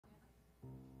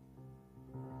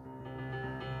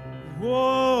Oh,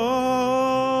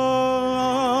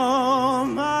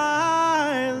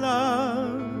 my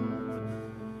love,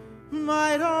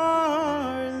 my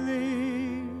darling,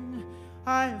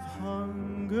 I've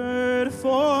hungered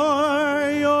for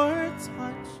your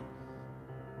touch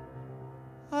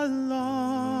a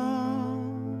long,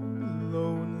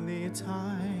 lonely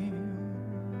time,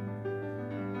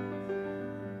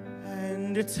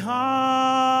 and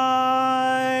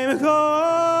time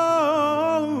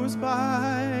goes by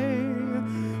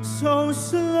so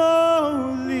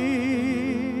slowly,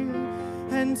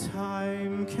 and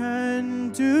time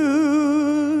can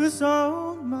do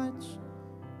so much.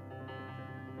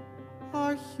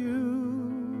 Are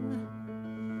you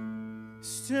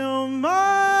still mine?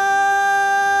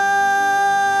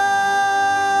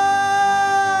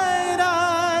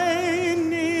 I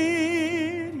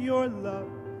need your love.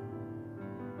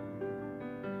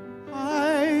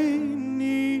 I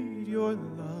need your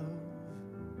love.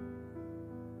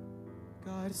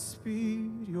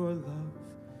 Godspeed your love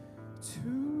to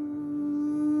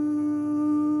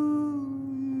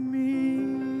me.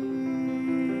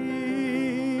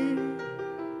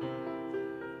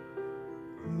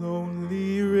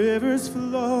 Lonely rivers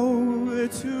flow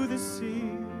to the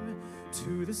sea,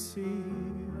 to the sea,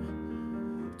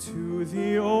 to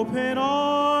the open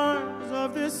arms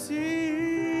of the sea.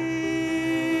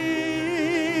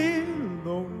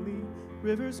 Lonely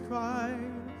rivers cry,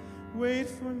 wait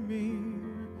for me,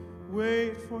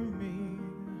 wait for me.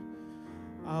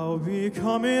 I'll be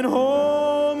coming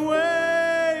home,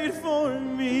 wait for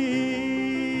me.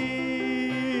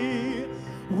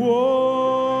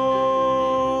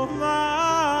 Whoa,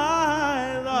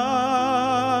 my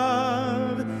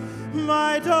love,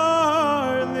 my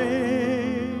darling,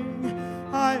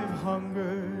 I've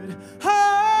hungered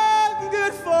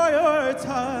for your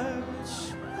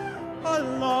touch a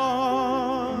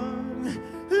long,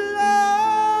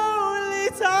 lonely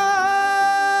time,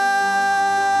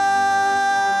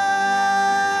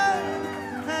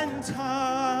 and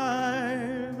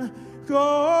time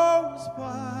goes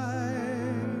by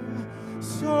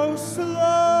so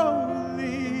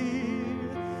slowly,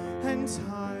 and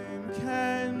time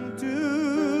can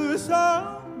do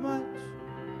so much.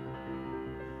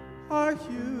 Are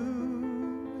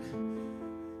you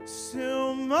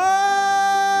still mine?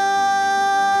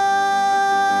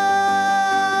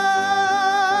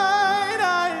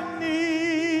 I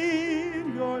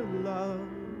need your love.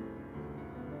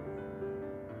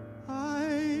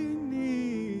 I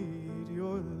need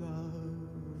your love.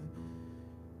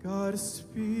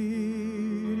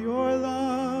 Godspeed your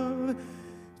love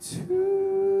to